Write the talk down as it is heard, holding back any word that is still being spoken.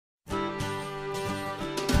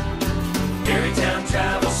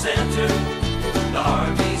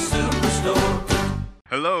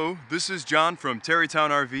Hello, this is John from Terrytown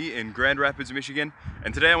RV in Grand Rapids, Michigan,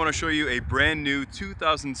 and today I want to show you a brand new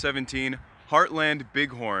 2017 Heartland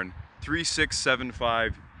Bighorn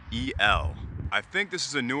 3675EL. I think this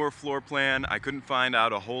is a newer floor plan. I couldn't find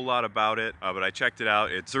out a whole lot about it, but I checked it out.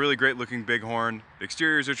 It's a really great looking Bighorn. The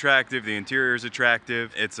exterior is attractive, the interior is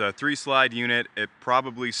attractive. It's a 3-slide unit. It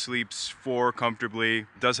probably sleeps 4 comfortably.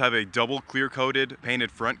 It does have a double clear coated painted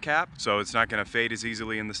front cap, so it's not gonna fade as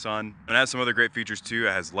easily in the sun. And it has some other great features too.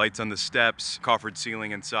 It has lights on the steps, coffered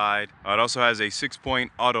ceiling inside. It also has a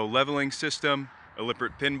 6-point auto leveling system, a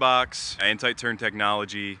Lippert pin box, and tight turn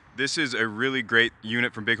technology. This is a really great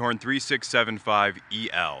unit from Bighorn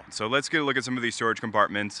 3675EL. So let's get a look at some of these storage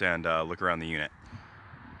compartments and look around the unit.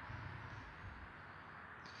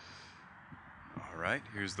 All right,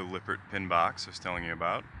 here's the Lippert pin box I was telling you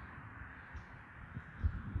about.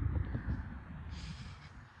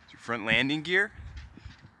 It's your front landing gear,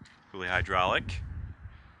 fully hydraulic.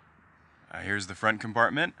 Here's the front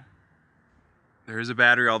compartment. There is a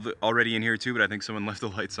battery already in here too, but I think someone left the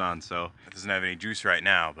lights on, so it doesn't have any juice right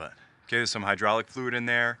now. But okay, there's some hydraulic fluid in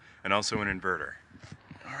there and also an inverter.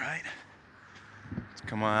 All right, let's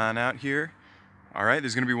come on out here. All right,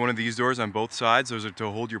 there's gonna be one of these doors on both sides. Those are to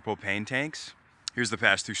hold your propane tanks. Here's the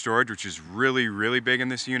pass-through storage, which is really, really big in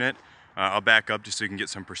this unit. I'll back up just so you can get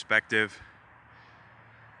some perspective.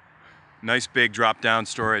 Nice big drop-down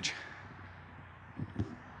storage.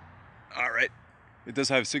 All right. It does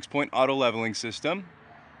have a 6-point auto leveling system.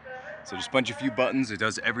 So just punch a few buttons, it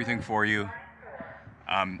does everything for you.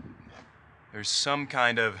 There's some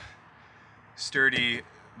kind of sturdy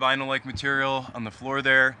vinyl-like material on the floor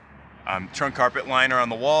there. Trunk carpet liner on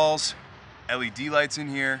the walls. LED lights in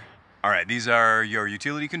here. All right, these are your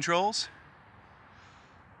utility controls.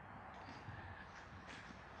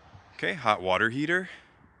 Okay, hot water heater,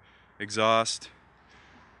 exhaust.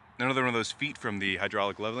 Another one of those feet from the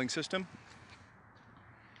hydraulic leveling system.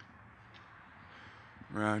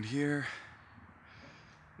 Around here,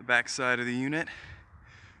 the back side of the unit,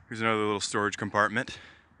 here's another little storage compartment.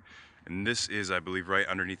 And this is, I believe, right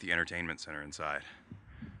underneath the entertainment center inside.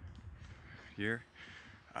 Here,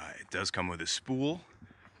 it does come with a spool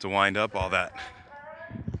to wind up all that,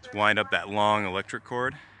 that long electric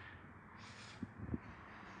cord.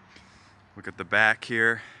 Look at the back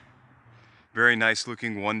here. Very nice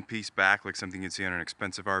looking one-piece back, like something you'd see on an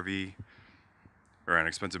expensive RV or an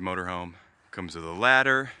expensive motorhome. Comes with a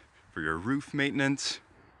ladder for your roof maintenance.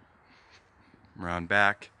 Around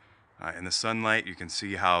back, in the sunlight, you can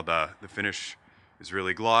see how the finish is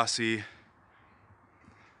really glossy.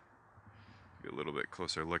 Get a little bit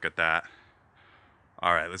closer look at that.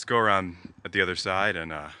 All right, let's go around at the other side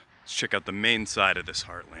and let's check out the main side of this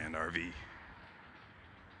Heartland RV.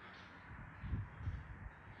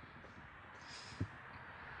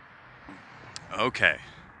 Okay,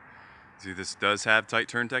 see, this does have tight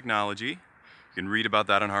turn technology. You can read about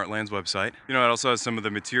that on Heartland's website. You know, it also has some of the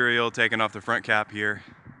material taken off the front cap here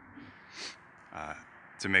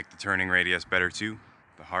to make the turning radius better too.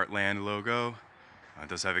 The Heartland logo. It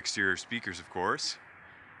does have exterior speakers, of course,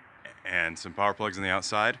 and some power plugs on the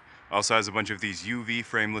outside. Also has a bunch of these UV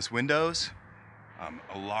frameless windows,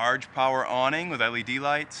 a large power awning with LED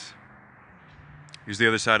lights. Here's the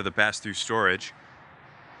other side of the pass-through storage.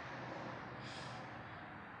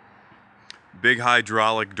 Big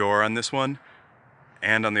hydraulic door on this one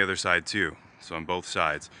and on the other side too, so on both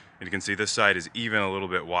sides. And you can see this side is even a little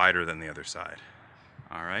bit wider than the other side.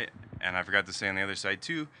 All right, and I forgot to say on the other side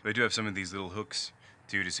too, they do have some of these little hooks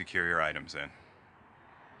too to secure your items in.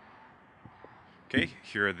 Okay,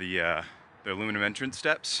 here are the aluminum entrance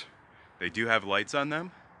steps. They do have lights on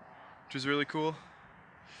them, which is really cool.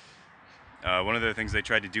 One of the things they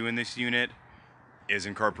tried to do in this unit is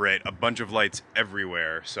incorporate a bunch of lights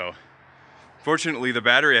everywhere. So fortunately, the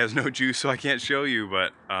battery has no juice, so I can't show you,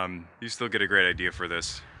 but you still get a great idea for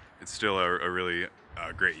this. It's still a really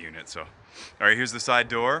great unit. So, all right, here's the side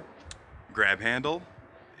door, grab handle.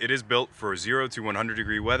 It is built for 0 to 100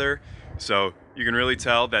 degree weather, so you can really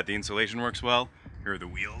tell that the insulation works well. Here are the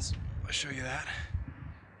wheels. I'll show you that.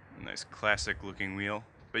 A nice classic looking wheel.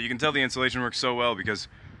 But you can tell the insulation works so well because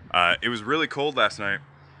it was really cold last night,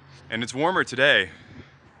 and it's warmer today.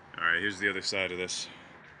 All right, here's the other side of this.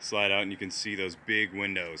 Slide out and you can see those big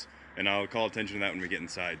windows, and I'll call attention to that when we get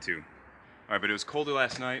inside too. All right, but it was colder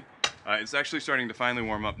last night. It's actually starting to finally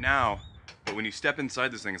warm up now, but when you step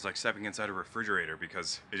inside this thing, it's like stepping inside a refrigerator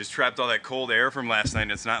because it just trapped all that cold air from last night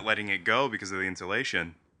and it's not letting it go because of the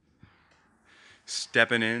insulation.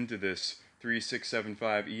 Stepping into this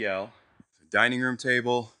 3675EL. Dining room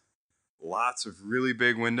table, lots of really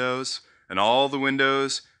big windows, and all the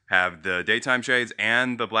windows have the daytime shades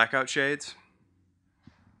and the blackout shades.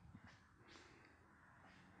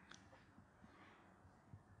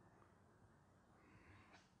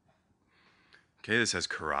 Okay, this has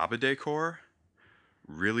Carrabba decor,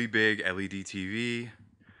 really big LED TV,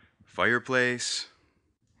 fireplace,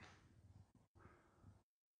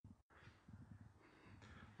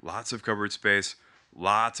 lots of cupboard space,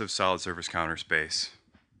 lots of solid surface counter space.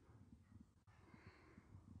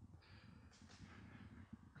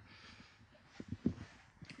 I'm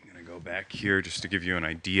gonna go back here just to give you an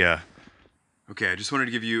idea. Okay, I just wanted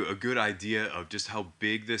to give you a good idea of just how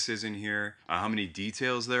big this is in here, how many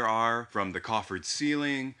details there are, from the coffered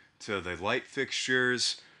ceiling to the light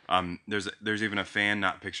fixtures. There's even a fan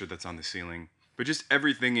not pictured that's on the ceiling. But just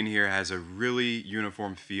everything in here has a really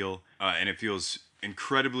uniform feel, and it feels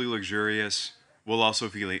incredibly luxurious, while also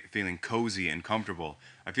feeling cozy and comfortable.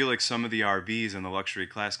 I feel like some of the RVs in the luxury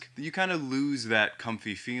class, you kind of lose that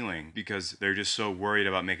comfy feeling because they're just so worried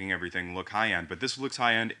about making everything look high-end. But this looks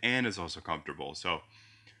high-end and is also comfortable. So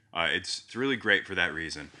it's really great for that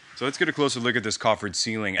reason. So let's get a closer look at this coffered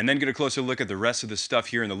ceiling and then get a closer look at the rest of the stuff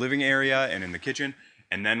here in the living area and in the kitchen.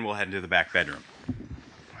 And then we'll head into the back bedroom.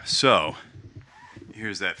 So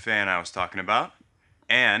here's that fan I was talking about.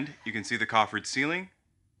 And you can see the coffered ceiling.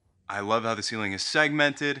 I love how the ceiling is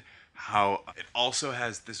segmented, how it also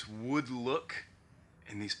has this wood look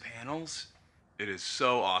in these panels. It is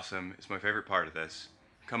so awesome. It's my favorite part of this.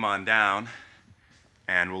 Come on down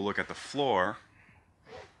and we'll look at the floor.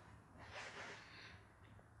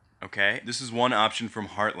 Okay, this is one option from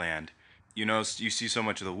Heartland. You know, you see so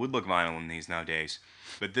much of the wood look vinyl in these nowadays,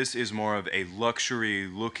 but this is more of a luxury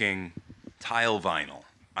looking tile vinyl.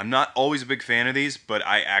 I'm not always a big fan of these, but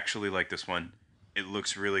I actually like this one. It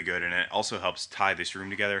looks really good, and it also helps tie this room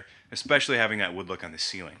together, especially having that wood look on the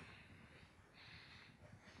ceiling.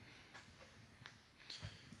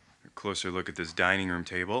 A closer look at this dining room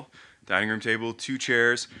table. Dining room table, 2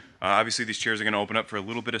 chairs. Obviously, these chairs are going to open up for a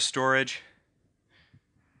little bit of storage.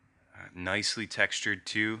 Nicely textured,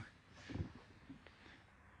 too.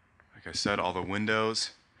 Like I said, all the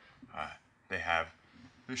windows. They have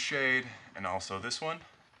the shade, and also this one.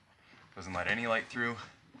 Doesn't let any light through.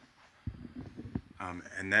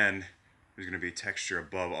 And then there's going to be texture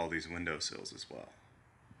above all these windowsills as well.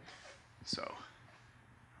 So,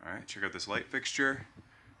 alright, check out this light fixture.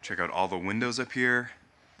 Check out all the windows up here.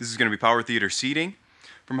 This is going to be Power Theater seating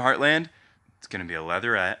from Heartland. It's going to be a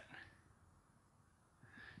leatherette.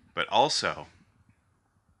 But also,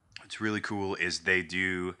 what's really cool is they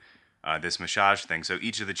do this massage thing. So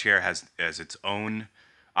each of the chair has its own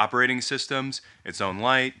operating systems, its own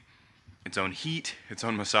light, its own heat, its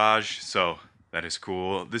own massage. So that is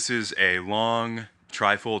cool. This is a long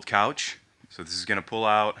trifold couch. So this is going to pull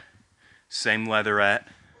out. Same leatherette.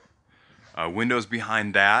 Windows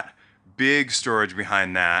behind that. Big storage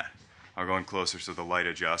behind that. I'll go in closer so the light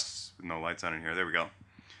adjusts. No lights on in here. There we go.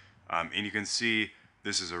 And you can see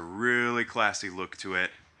this is a really classy look to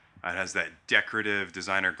it. It has that decorative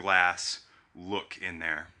designer glass look in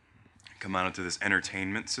there. Come on into this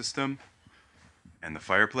entertainment system and the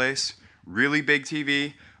fireplace. Really big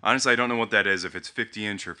TV. Honestly, I don't know what that is, if it's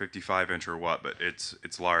 50-inch or 55-inch or what, but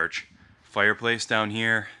it's large. Fireplace down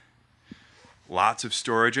here. Lots of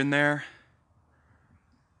storage in there.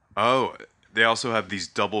 Oh, they also have these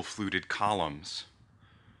double fluted columns,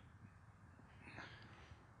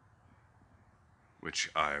 which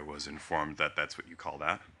I was informed that that's what you call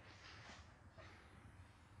that.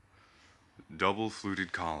 Double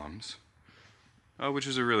fluted columns, which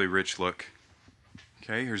is a really rich look.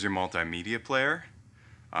 Okay, here's your multimedia player.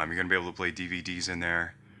 You're going to be able to play DVDs in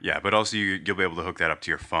there. Yeah, but also you'll be able to hook that up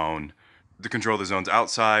to your phone to control the zones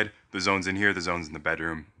outside, the zones in here, the zones in the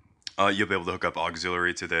bedroom. You'll be able to hook up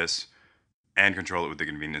auxiliary to this and control it with the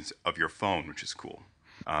convenience of your phone, which is cool.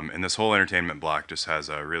 And this whole entertainment block just has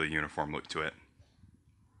a really uniform look to it.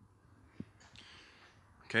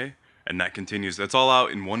 Okay, and that continues. That's all out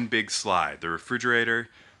in one big slide. The refrigerator,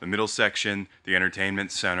 the middle section, the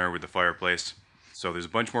entertainment center with the fireplace. So there's a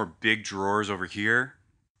bunch more big drawers over here.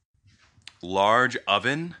 Large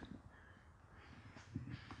oven.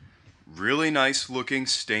 Really nice looking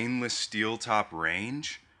stainless steel top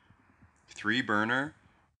range. 3 burner.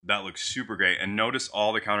 That looks super great. And notice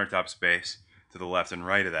all the countertop space to the left and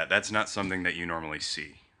right of that. That's not something that you normally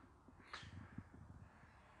see.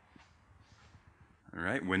 All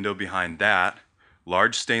right, window behind that.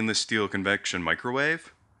 Large stainless steel convection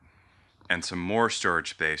microwave. And some more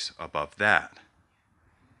storage space above that.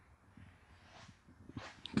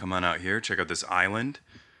 Come on out here, check out this island.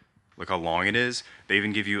 Look how long it is. They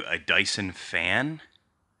even give you a Dyson fan.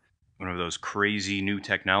 One of those crazy new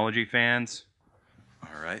technology fans.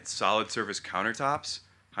 All right, solid surface countertops.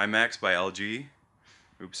 Himax by LG.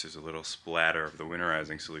 Oops, there's a little splatter of the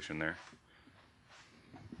winterizing solution there.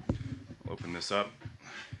 I'll open this up.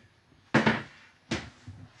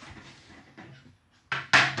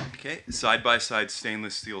 Okay, side-by-side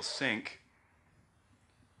stainless steel sink.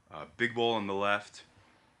 Big bowl on the left,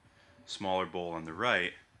 smaller bowl on the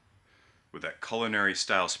right, with that culinary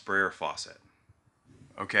style sprayer faucet.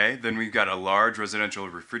 Okay, then we've got a large residential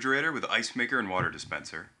refrigerator with ice maker and water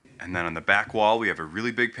dispenser. And then on the back wall, we have a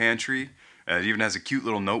really big pantry. It even has a cute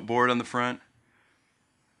little note board on the front.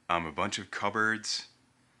 A bunch of cupboards,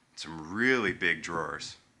 some really big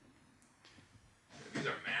drawers. These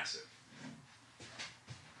are massive.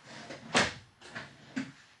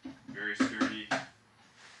 Very sturdy. Open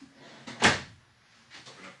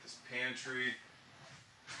up this pantry.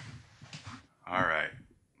 All right.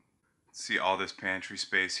 See all this pantry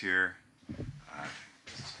space here. Even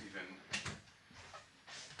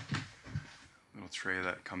little tray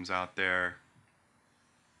that comes out there.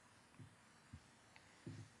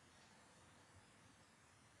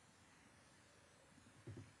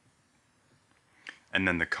 And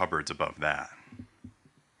then the cupboards above that,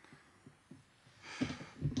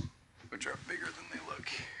 which are bigger than they look.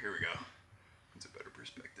 Here we go. It's a better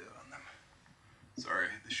perspective on them. Sorry,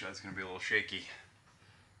 the shot's gonna be a little shaky.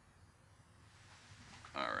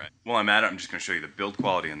 All right. While I'm at it, I'm just gonna show you the build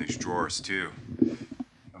quality on these drawers too.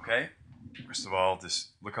 Okay. First of all,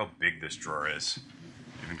 just look how big this drawer is,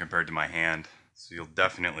 even compared to my hand. So you'll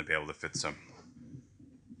definitely be able to fit some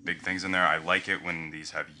big things in there. I like it when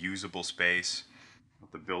these have usable space.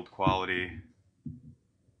 The build quality.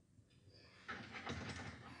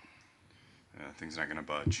 Thing's not gonna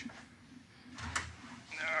budge.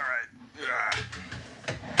 All right.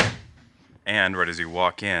 And right as you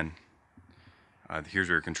walk in, here's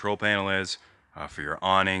where your control panel is for your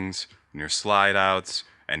awnings and your slide outs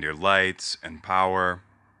and your lights and power,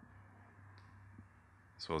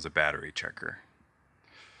 as well as a battery checker.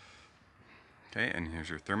 Okay, and here's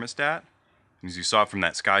your thermostat. As you saw from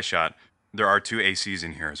that sky shot, there are 2 ACs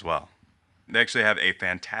in here as well. They actually have a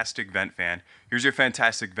fantastic vent fan. Here's your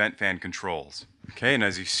fantastic vent fan controls. Okay, and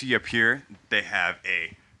as you see up here, they have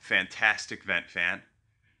a fantastic vent fan.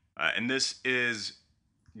 And this is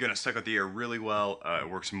gonna suck out the air really well. It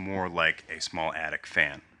works more like a small attic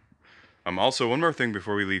fan. Also, one more thing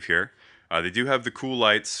before we leave here. They do have the cool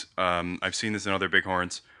lights. I've seen this in other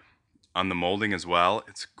Bighorns on the molding as well.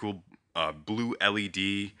 It's cool blue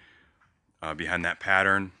LED behind that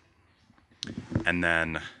pattern. And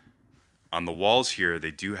then on the walls here, they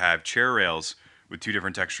do have chair rails with 2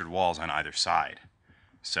 different textured walls on either side.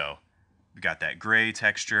 So we've got that gray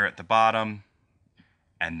texture at the bottom,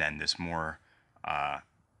 and then this more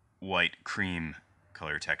white cream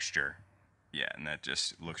color texture. Yeah, and that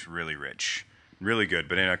just looks really rich. Really good,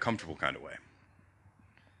 but in a comfortable kind of way.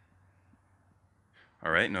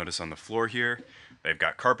 All right, notice on the floor here, they've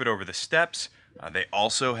got carpet over the steps. They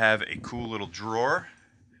also have a cool little drawer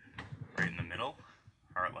right in the middle.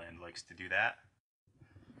 Heartland likes to do that.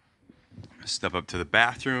 Step up to the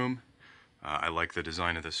bathroom. I like the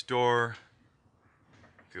design of this door.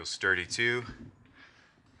 Feels sturdy too.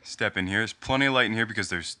 Step in here. There's plenty of light in here because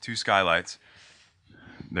there's 2 skylights.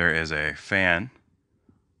 There is a fan.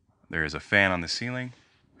 There is a fan on the ceiling.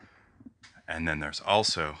 And then there's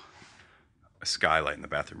also a skylight in the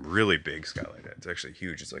bathroom. Really big skylight. It's actually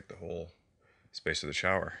huge. It's like the whole space of the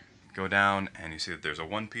shower. Go down and you see that there's a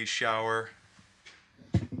 1-piece shower.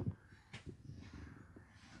 And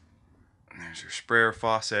there's your sprayer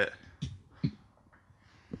faucet.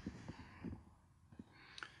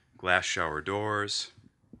 Glass shower doors.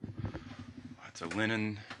 Lots of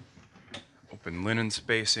linen, open linen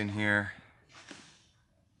space in here.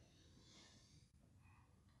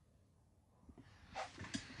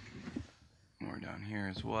 More down here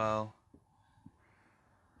as well.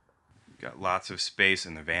 Got lots of space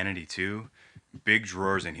in the vanity too. Big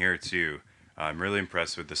drawers in here too. I'm really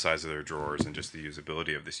impressed with the size of their drawers and just the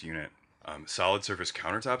usability of this unit. Solid surface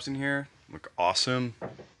countertops in here look awesome.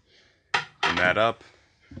 Clean that up.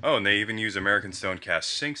 Oh, and they even use American stone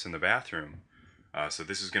cast sinks in the bathroom. So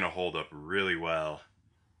this is gonna hold up really well,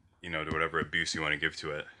 you know, to whatever abuse you want to give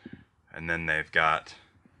to it. And then they've got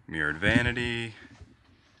mirrored vanity.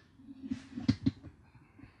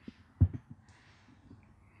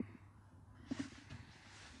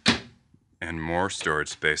 And more storage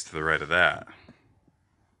space to the right of that.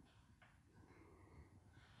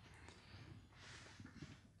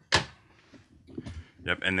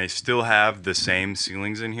 Yep, and they still have the same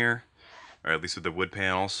ceilings in here, or at least with the wood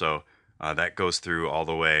panel, so that goes through all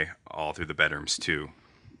the way, all through the bedrooms too.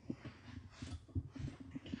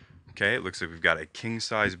 Okay, it looks like we've got a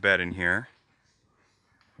king-size bed in here.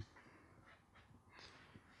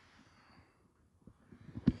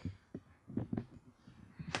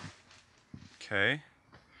 Okay,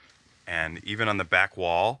 and even on the back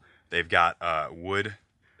wall, they've got wood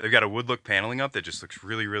They've got a wood look paneling up that just looks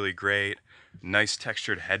really, really great. Nice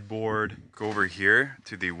textured headboard. Go over here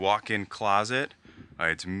to the walk-in closet.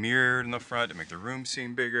 It's mirrored in the front to make the room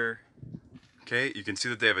seem bigger. Okay, you can see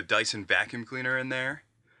that they have a Dyson vacuum cleaner in there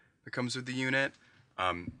that comes with the unit.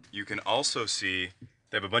 You can also see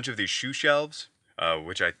they have a bunch of these shoe shelves,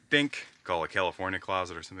 which I think call a California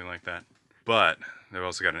closet or something like that. But they've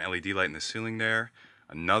also got an LED light in the ceiling there.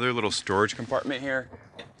 Another little storage compartment here.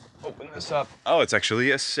 Open this up. Oh, it's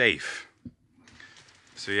actually a safe.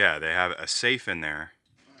 So yeah, they have a safe in there.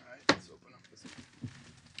 All right, let's open up this one.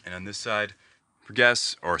 And on this side, for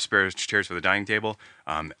guests or spare chairs for the dining table.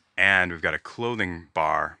 And we've got a clothing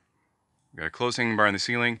bar. We've got a clothing bar in the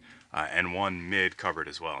ceiling and one mid cupboard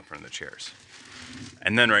as well in front of the chairs.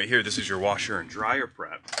 And then right here, this is your washer and dryer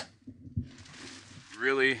prep.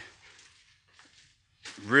 Really,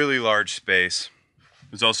 really large space.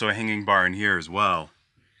 There's also a hanging bar in here as well.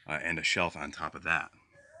 And a shelf on top of that.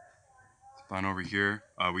 On over here,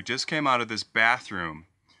 we just came out of this bathroom,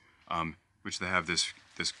 which they have this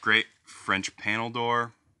great French panel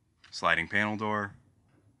door, sliding panel door.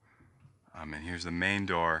 And here's the main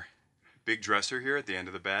door. Big dresser here at the end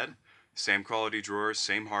of the bed. Same quality drawers,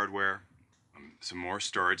 same hardware. Some more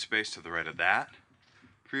storage space to the right of that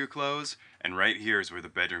for your clothes. And right here is where the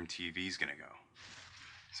bedroom TV is gonna go.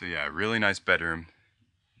 So yeah, really nice bedroom.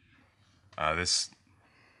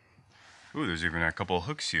 Ooh, there's even a couple of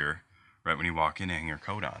hooks here right when you walk in and hang your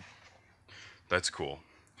coat on. That's cool.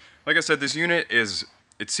 Like I said, this unit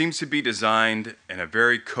it seems to be designed in a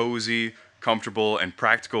very cozy, comfortable, and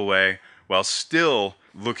practical way while still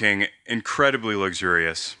looking incredibly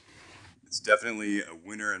luxurious. It's definitely a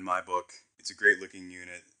winner in my book. It's a great looking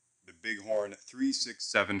unit. The Bighorn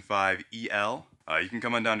 3675EL. You can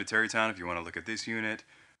come on down to Terrytown if you want to look at this unit.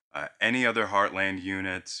 Any other Heartland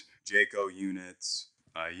units, Jayco units,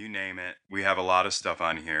 you name it. We have a lot of stuff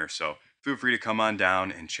on here, so feel free to come on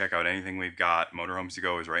down and check out anything we've got. Motorhomes to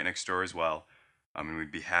Go is right next door as well, and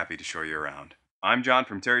we'd be happy to show you around. I'm John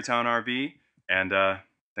from Terrytown RV, and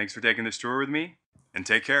thanks for taking this tour with me, and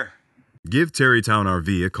take care. Give Terrytown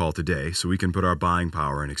RV a call today so we can put our buying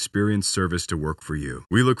power and experienced service to work for you.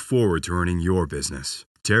 We look forward to earning your business.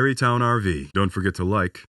 Terrytown RV. Don't forget to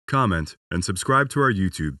like, comment, and subscribe to our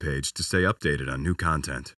YouTube page to stay updated on new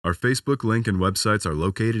content. Our Facebook link and websites are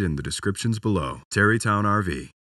located in the descriptions below. Terrytown RV.